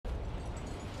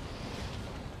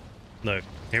Look,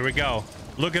 here we go.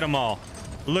 Look at them all.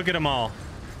 Look at them all.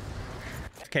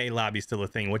 AFK lobby's still a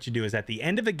thing. What you do is at the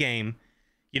end of a game,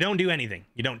 you don't do anything.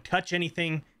 You don't touch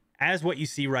anything, as what you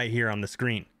see right here on the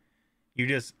screen. You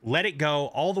just let it go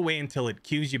all the way until it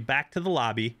cues you back to the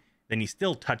lobby. Then you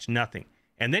still touch nothing.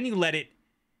 And then you let it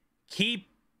keep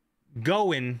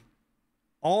going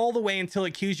all the way until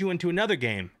it cues you into another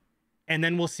game. And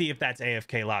then we'll see if that's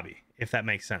AFK lobby, if that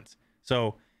makes sense.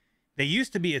 So they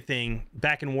used to be a thing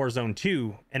back in Warzone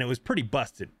 2, and it was pretty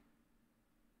busted.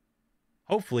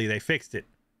 Hopefully they fixed it.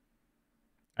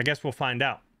 I guess we'll find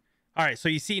out. All right, so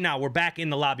you see now we're back in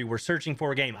the lobby. We're searching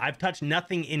for a game. I've touched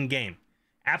nothing in game.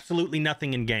 Absolutely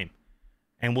nothing in game.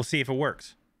 And we'll see if it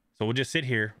works. So we'll just sit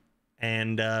here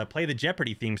and play the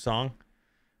Jeopardy theme song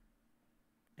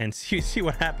and see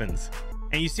what happens.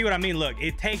 And you see what I mean? Look,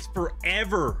 it takes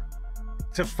forever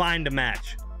to find a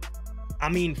match. I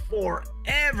mean,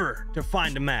 forever to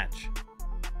find a match.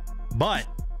 But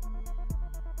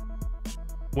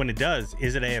when it does,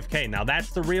 is it AFK? Now,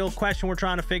 that's the real question we're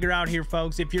trying to figure out here,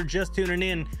 folks. If you're just tuning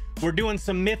in, we're doing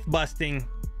some myth busting.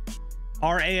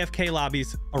 Are AFK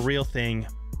lobbies a real thing?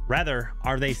 Rather,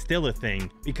 are they still a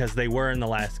thing? Because they were in the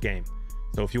last game.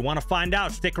 So if you want to find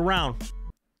out, stick around.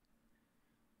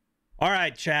 All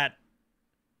right, chat.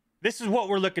 This is what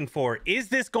we're looking for. Is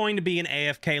this going to be an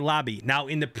AFK lobby? Now,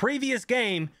 in the previous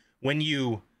game, when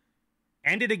you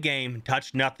ended a game,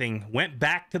 touched nothing, went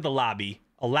back to the lobby,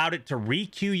 allowed it to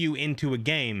re-queue you into a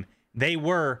game, they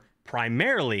were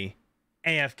primarily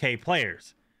AFK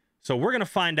players. So we're going to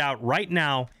find out right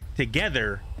now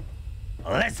together.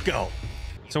 Let's go.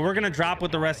 So we're going to drop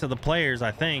with the rest of the players, I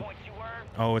think.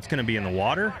 Oh, it's going to be in the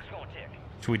water?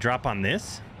 Should we drop on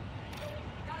this?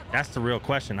 That's the real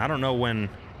question. I don't know when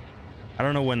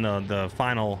the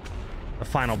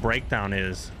final breakdown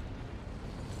is.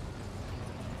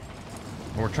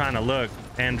 We're trying to look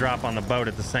and drop on the boat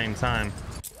at the same time.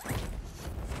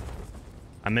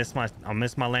 I missed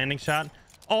my landing shot.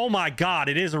 Oh my god,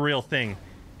 it is a real thing.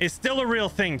 It's still a real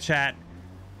thing, chat.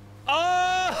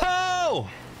 Oh!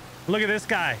 Look at this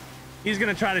guy. He's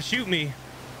gonna try to shoot me.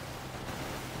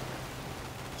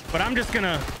 But I'm just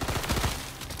gonna...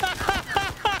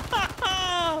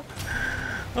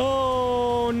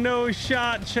 Oh, no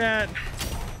shot, chat.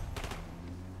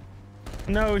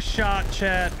 No shot,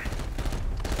 chat.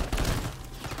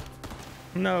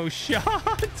 No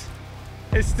shot.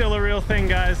 It's still a real thing,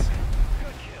 guys.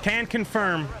 Can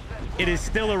confirm it is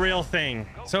still a real thing.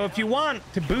 So if you want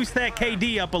to boost that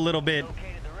KD up a little bit,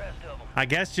 I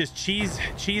guess just cheese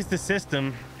the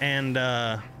system and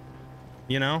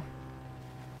you know,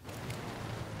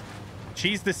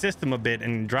 cheese the system a bit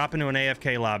and drop into an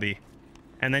AFK lobby,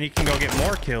 and then you can go get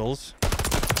more kills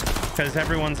because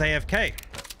everyone's AFK.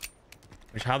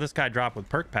 Which, how this guy dropped with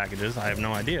perk packages, I have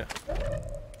no idea.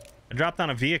 I dropped on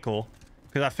a vehicle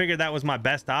because I figured that was my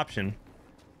best option.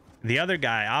 The other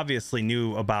guy obviously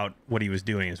knew about what he was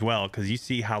doing as well, because you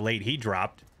see how late he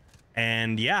dropped.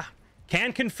 And yeah,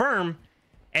 can confirm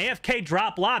AFK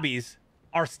drop lobbies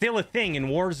are still a thing in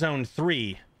Warzone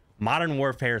 3, Modern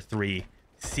Warfare 3,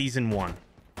 Season 1.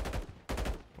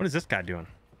 What is this guy doing?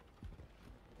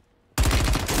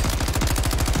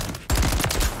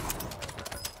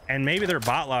 And maybe they're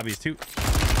bot lobbies too.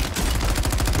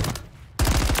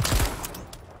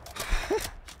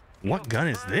 What gun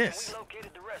is this?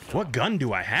 What gun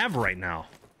do I have right now?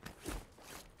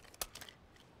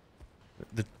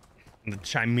 The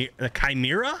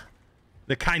Chimera?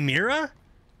 The Chimera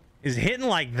is hitting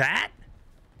like that?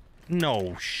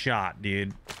 No shot,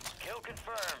 dude. Kill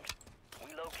confirmed.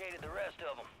 We located the rest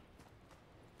of them.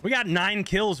 We got 9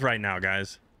 kills right now,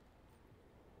 guys.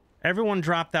 Everyone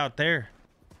dropped out there.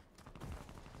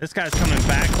 This guy's coming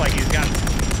back like he's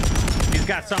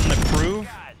got something to prove.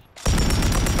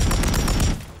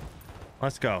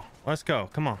 Let's go. Let's go.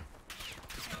 Come on.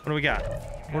 What do we got?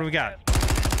 What do we got?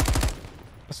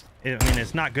 I mean,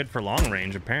 it's not good for long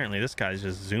range, apparently. This guy's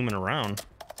just zooming around.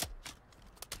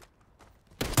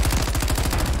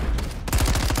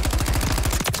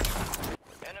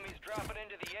 Enemies dropping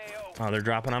into the AO. Oh, they're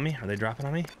dropping on me? Are they dropping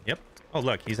on me? Yep. Oh,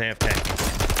 look. He's AFK.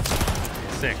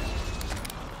 Sick.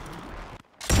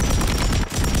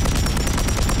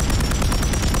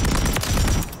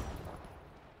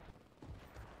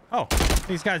 Oh, what are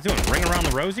these guys doing? Ring around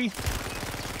the rosy?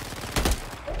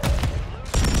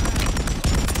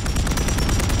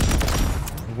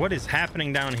 What is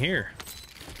happening down here?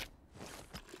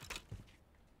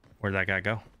 Where'd that guy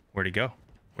go? Where'd he go?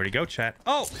 Where'd he go, chat?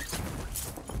 Oh!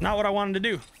 Not what I wanted to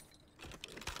do.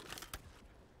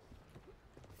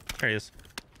 There he is.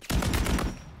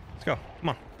 Let's go. Come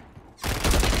on.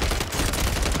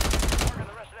 Marking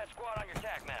the rest of that squad on your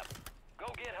attack map.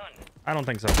 I don't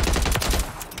think so.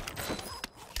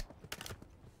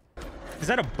 Is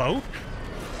that a boat?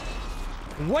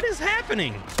 What is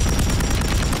happening?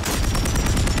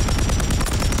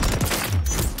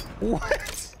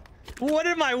 What? What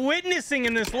am I witnessing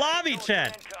in this lobby,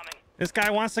 chat? This guy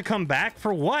wants to come back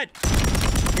for what?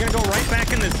 You're gonna go right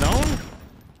back in the zone?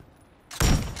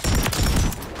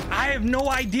 I have no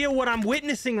idea what I'm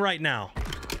witnessing right now.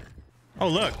 Oh,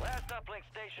 look.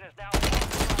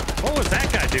 What was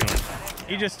that guy doing?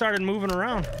 He just started moving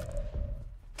around.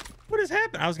 What has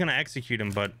happened? I was gonna execute him,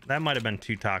 but that might have been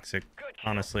too toxic,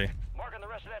 honestly. Marking the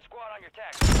rest of that squad on your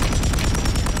tax.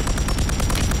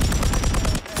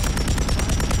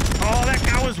 Oh, that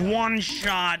guy was one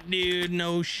shot, dude.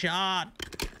 No shot.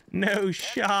 No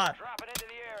shot. Dropping into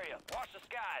the area. Watch the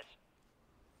skies.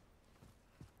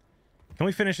 Can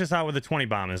we finish this out with a 20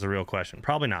 bomb is the real question.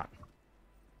 Probably not.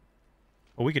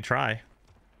 Well, we could try.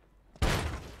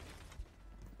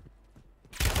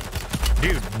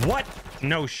 Dude, what?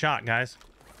 No shot, guys.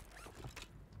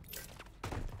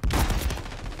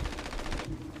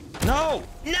 No!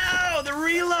 No! The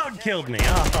reload killed me.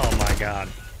 Oh my god.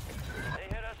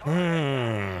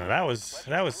 That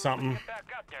was something.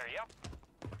 Back up there, yep.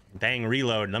 Dang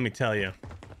reload, let me tell you.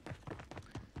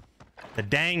 The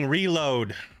dang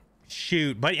reload.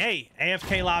 Shoot. But hey,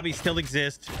 AFK lobbies still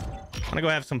exist. I'm gonna go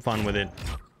have some fun with it.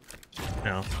 You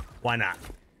know, why not?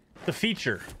 It's a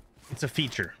feature. It's a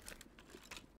feature.